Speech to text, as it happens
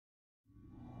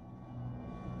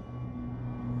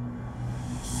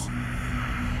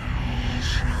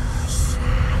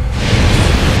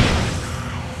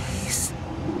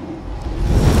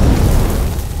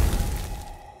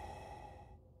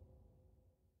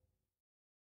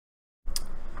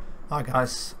Hi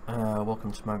guys,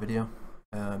 welcome to my video.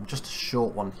 Just a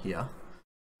short one here.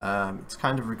 It's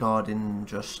kind of regarding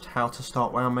just how to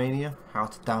start WoW-Mania, how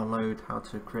to download, how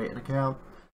to create an account,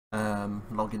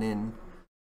 logging in,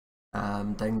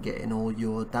 then getting all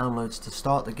your downloads to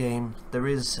start the game. There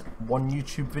is one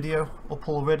YouTube video up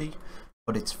already,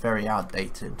 but it's very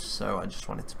outdated, so I just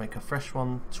wanted to make a fresh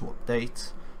one to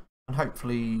update, and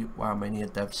hopefully WoW-Mania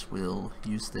devs will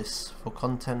use this for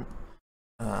content.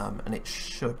 And it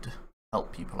should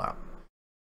help people out.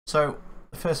 So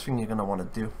the first thing you're going to want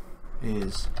to do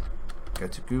is go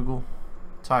to Google,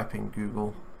 type in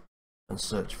Google and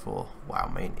search for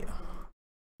WoW-Mania.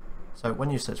 So when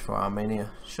you search for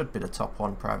WoW-Mania, should be the top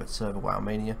one, private server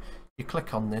WoW-Mania. You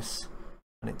click on this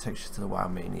and it takes you to the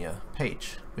WoW-Mania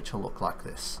page, which will look like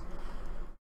this.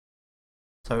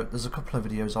 So there's a couple of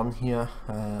videos on here.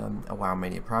 A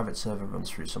WoW-Mania private server runs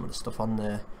through some of the stuff on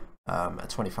there. A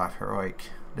 25 heroic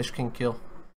Lich King kill.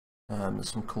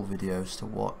 There's some cool videos to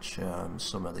watch,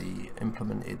 some of the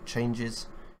implemented changes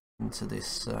into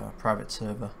this private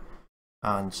server,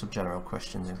 and some general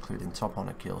questions including top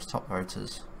honor kills, top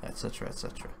voters, etc,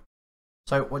 etc.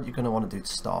 So what you're going to want to do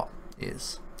to start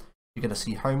is you're going to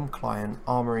see home, client,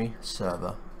 armory,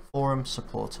 server, forum,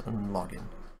 support and login.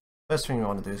 First thing you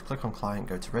want to do is click on client,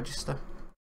 go to register.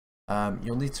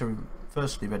 You'll need to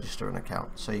firstly register an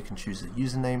account, so you can choose a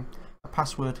username, a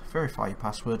password, verify your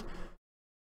password,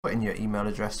 put in your email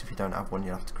address. If you don't have one,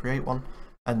 you'll have to create one,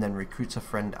 and then recruit a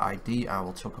friend ID I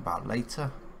will talk about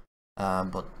later.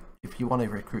 But if you want to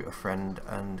recruit a friend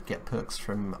and get perks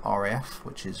from RAF,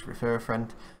 which is refer a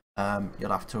friend,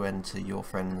 you'll have to enter your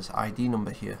friend's ID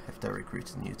number here if they're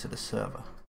recruiting you to the server.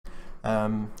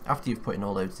 After you've put in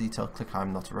all those details, click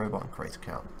I'm not a robot and create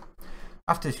account.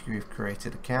 After you've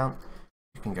created account,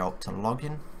 you can go up to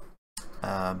login.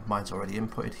 Mine's already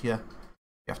inputted here.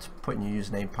 You have to put in your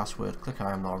username, password, click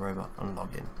I am not a robot and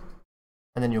log in.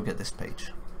 And then you'll get this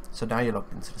page. So now you're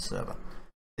logged into the server.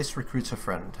 This recruiter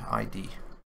friend ID.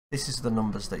 This is the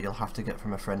numbers that you'll have to get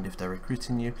from a friend if they're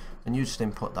recruiting you, and you just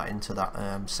input that into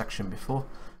that section before,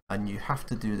 and you have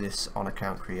to do this on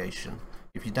account creation.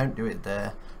 If you don't do it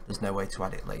there's no way to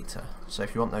add it later. So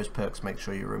if you want those perks, make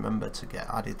sure you remember to get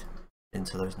added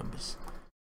into those numbers.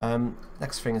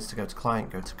 Next thing is to go to client,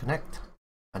 go to connect,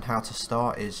 and how to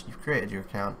start is you've created your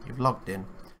account, you've logged in.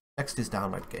 Next is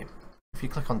download game. If you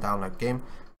click on download game,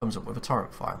 it comes up with a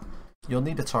torrent file. You'll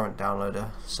need a torrent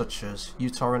downloader such as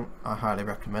uTorrent. I highly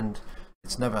recommend.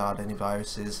 It's never had any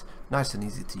viruses, nice and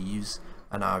easy to use,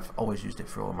 and I've always used it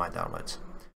for all my downloads.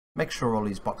 Make sure all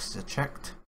these boxes are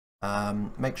checked.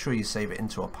 Make sure you save it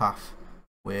into a path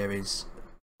where is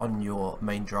on your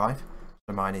main drive.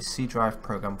 So mine is C drive,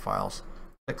 program files.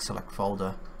 Click select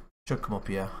folder, should come up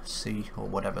here, C or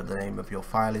whatever the name of your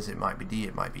file is. It might be D,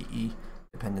 it might be E,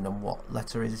 depending on what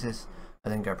letter it is,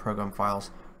 and then go program files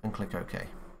and click OK.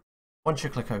 Once you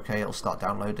click OK, it'll start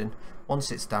downloading.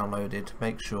 Once it's downloaded,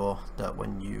 make sure that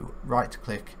when you right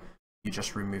click, you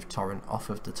just remove torrent off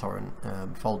of the torrent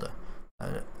folder,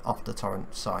 off the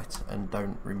torrent site, and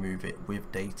don't remove it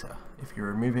with data. If you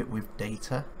remove it with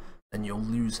data, then you'll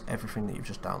lose everything that you've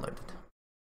just downloaded.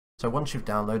 So once you've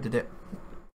downloaded it,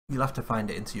 you'll have to find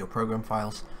it into your program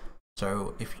files.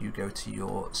 So if you go to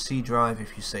your C drive,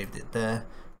 if you saved it there,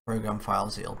 program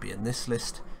files, it'll be in this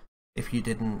list. If you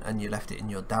didn't and you left it in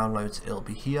your downloads, it'll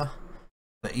be here.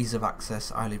 For ease of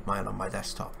access, I leave mine on my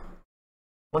desktop.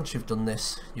 Once you've done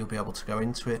this, you'll be able to go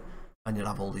into it and you'll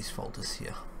have all these folders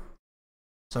here.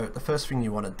 So the first thing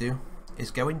you want to do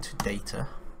is go into data,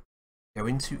 go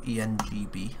into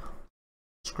ENGB,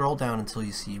 scroll down until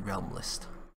you see realm list.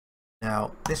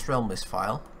 Now this realm list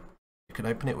file, you can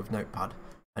open it with Notepad,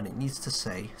 and it needs to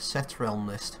say set realm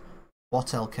list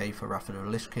whatlk for Wrath of the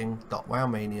Lich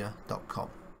King.wowmania.com.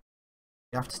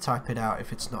 You have to type it out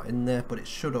if it's not in there, but it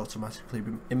should automatically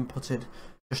be inputted.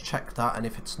 Just check that, and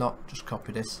if it's not, just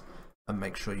copy this and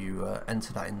make sure you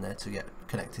enter that in there to get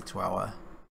connected to our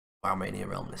WoW-Mania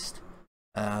realm list.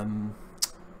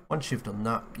 Once you've done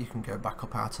that, you can go back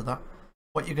up out of that.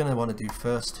 What you're going to want to do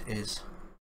first is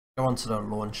go onto the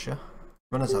launcher,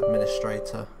 run as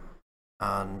administrator,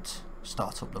 and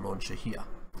start up the launcher here.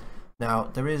 Now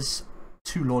there is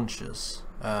two launchers.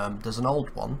 There's an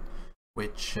old one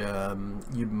which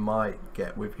you might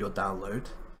get with your download,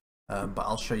 but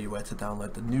I'll show you where to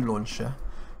download the new launcher.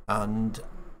 And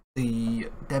the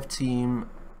dev team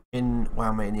in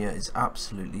WoW-Mania is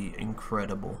absolutely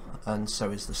incredible, and so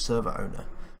is the server owner.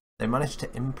 They managed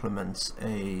to implement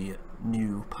a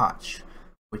new patch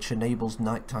which enables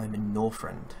nighttime in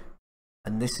Northrend,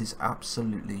 and this is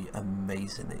absolutely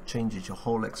amazing. It changes your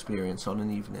whole experience on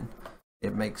an evening.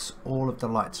 It makes all of the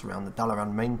lights around the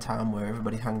Dalaran main town where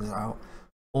everybody hangs out,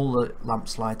 all the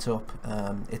lamps light up,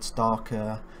 it's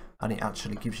darker, and it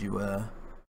actually gives you a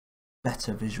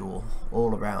better visual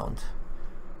all around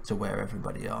to where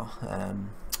everybody are,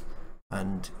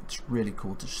 and it's really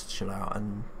cool to just chill out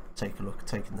and take a look,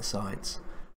 taking the sides.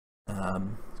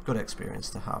 Good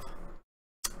experience to have.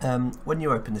 When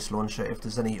you open this launcher, if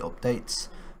there's any updates,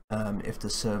 if the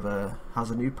server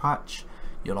has a new patch,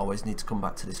 you'll always need to come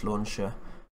back to this launcher,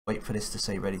 wait for this to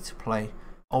say ready to play,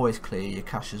 always clear your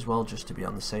cache as well just to be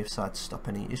on the safe side to stop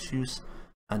any issues,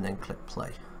 and then click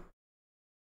play.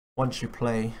 Once you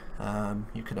play,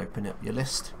 you can open up your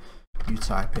list, you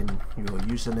type in your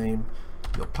username,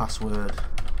 your password,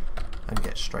 and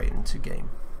get straight into game.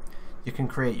 You can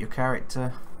create your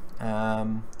character.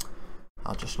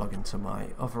 I'll just log into my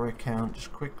other account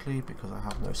just quickly because I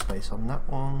have no space on that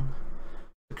one.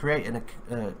 To create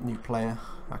a new player,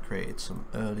 I created some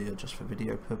earlier just for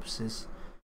video purposes,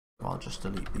 so I'll just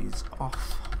delete these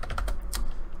off.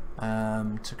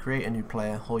 To create a new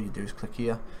player, all you do is click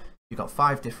here. You've got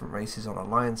 5 different races on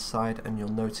Alliance side, and you'll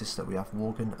notice that we have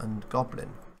Worgen and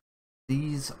Goblin.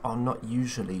 These are not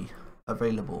usually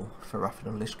available for Wrath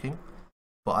of the Lich King,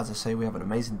 but as I say, we have an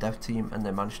amazing dev team and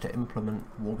they managed to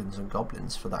implement Worgens and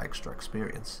Goblins for that extra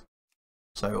experience.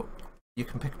 So you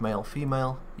can pick male,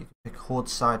 female, you can pick Horde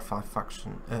side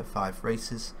 5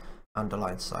 races, and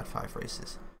Alliance side 5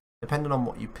 races. Depending on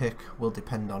what you pick will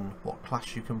depend on what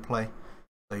class you can play.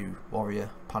 So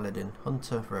Warrior, Paladin,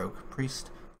 Hunter, Rogue,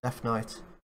 Priest, Death Knight,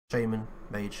 Shaman,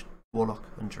 Mage, Warlock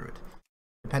and Druid.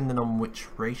 Depending on which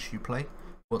race you play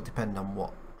will depend on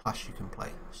what class you can play.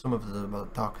 Some of them are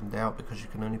darkened out because you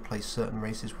can only play certain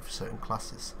races with certain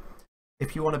classes.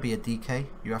 If you want to be a DK,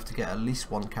 you have to get at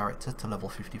least one character to level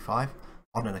 55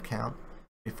 on an account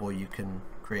before you can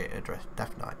create a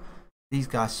Death Knight. These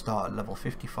guys start at level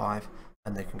 55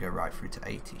 and they can go right through to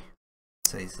 80. It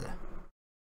says there.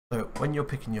 So when you're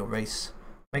picking your race,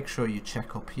 make sure you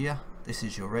check up here, this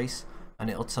is your race, and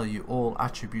it'll tell you all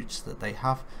attributes that they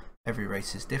have. Every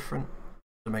race is different,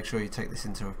 so make sure you take this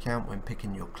into account when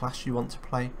picking your class you want to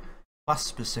play. Class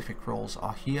specific roles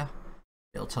are here.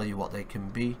 It'll tell you what they can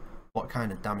be, what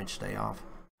kind of damage they have,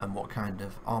 and what kind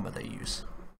of armor they use.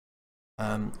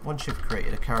 Once you've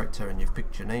created a character and you've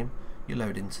picked your name, you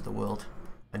load into the world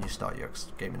and you start your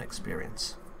gaming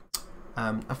experience.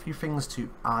 A few things to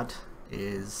add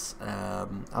is,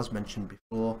 as mentioned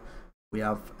before, we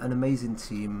have an amazing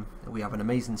team, we have an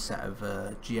amazing set of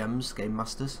GMs, Game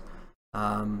Masters.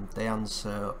 They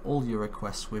answer all your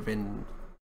requests within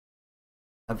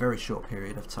a very short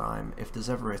period of time. If there's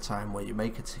ever a time where you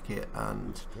make a ticket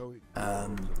and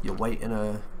you're waiting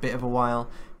a bit of a while,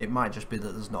 it might just be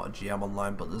that there's not a GM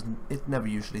online, but it never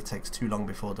usually takes too long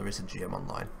before there is a GM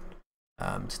online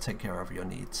to take care of your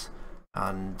needs.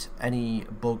 And any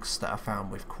bugs that are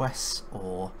found with quests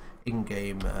or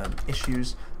in-game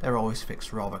issues, they're always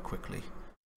fixed rather quickly,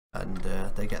 and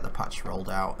they get the patch rolled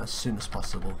out as soon as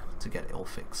possible to get it all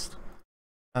fixed.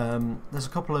 There's a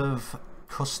couple of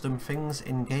custom things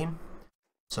in game,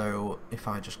 so if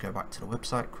I just go back to the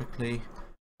website quickly,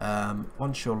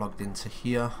 once you're logged into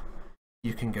here,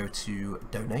 you can go to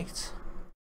donate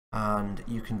and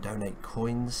you can donate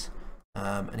coins,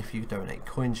 and if you donate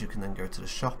coins you can then go to the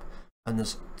shop, and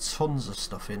there's tons of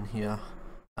stuff in here.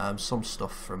 Some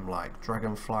stuff from like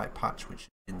Dragonflight patch, which is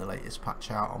in the latest patch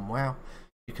out on WoW.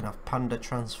 You can have panda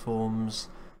transforms,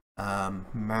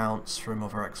 mounts from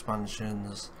other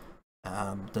expansions.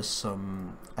 There's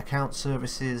some account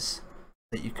services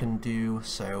that you can do.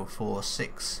 So for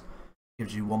 6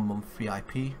 gives you 1 month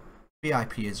VIP.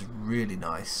 VIP is really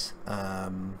nice,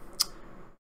 and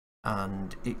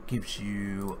it gives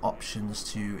you options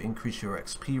to increase your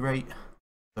XP rate.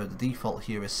 So the default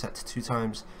here is set to 2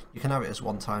 times. You can have it as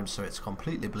 1 time, so it's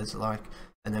completely Blizzard-like,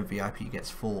 and then VIP gets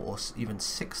 4 or even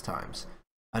 6 times.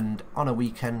 And on a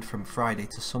weekend from Friday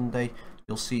to Sunday,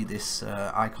 you'll see this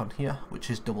icon here, which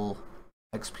is double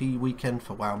XP weekend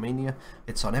for WoW-Mania.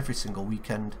 It's on every single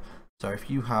weekend. So if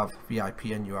you have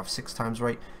VIP and you have 6 times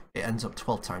rate, it ends up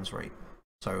 12 times rate.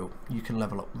 So you can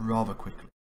level up rather quickly.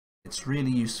 It's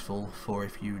really useful for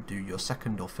if you do your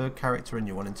 2nd or 3rd character and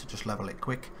you're wanting to just level it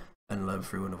quick and learn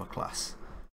through another class.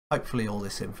 Hopefully all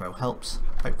this info helps.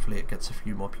 Hopefully it gets a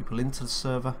few more people into the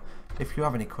server. If you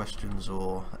have any questions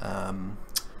or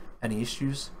any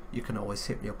issues, you can always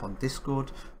hit me up on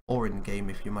Discord or in game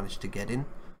if you manage to get in.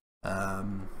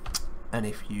 And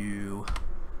if you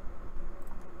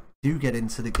do get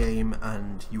into the game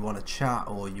and you want to chat,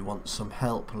 or you want some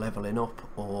help leveling up,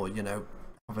 or you know,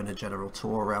 having a general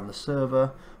tour around the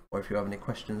server, or if you have any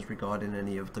questions regarding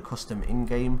any of the custom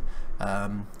in-game.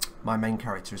 My main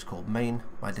character is called Main.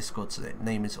 My Discord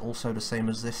name is also the same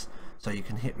as this, so you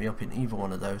can hit me up in either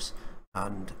one of those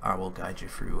and I will guide you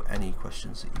through any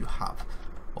questions that you have,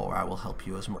 or I will help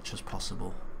you as much as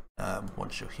possible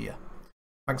once you're here.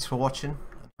 Thanks for watching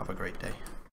and have a great day.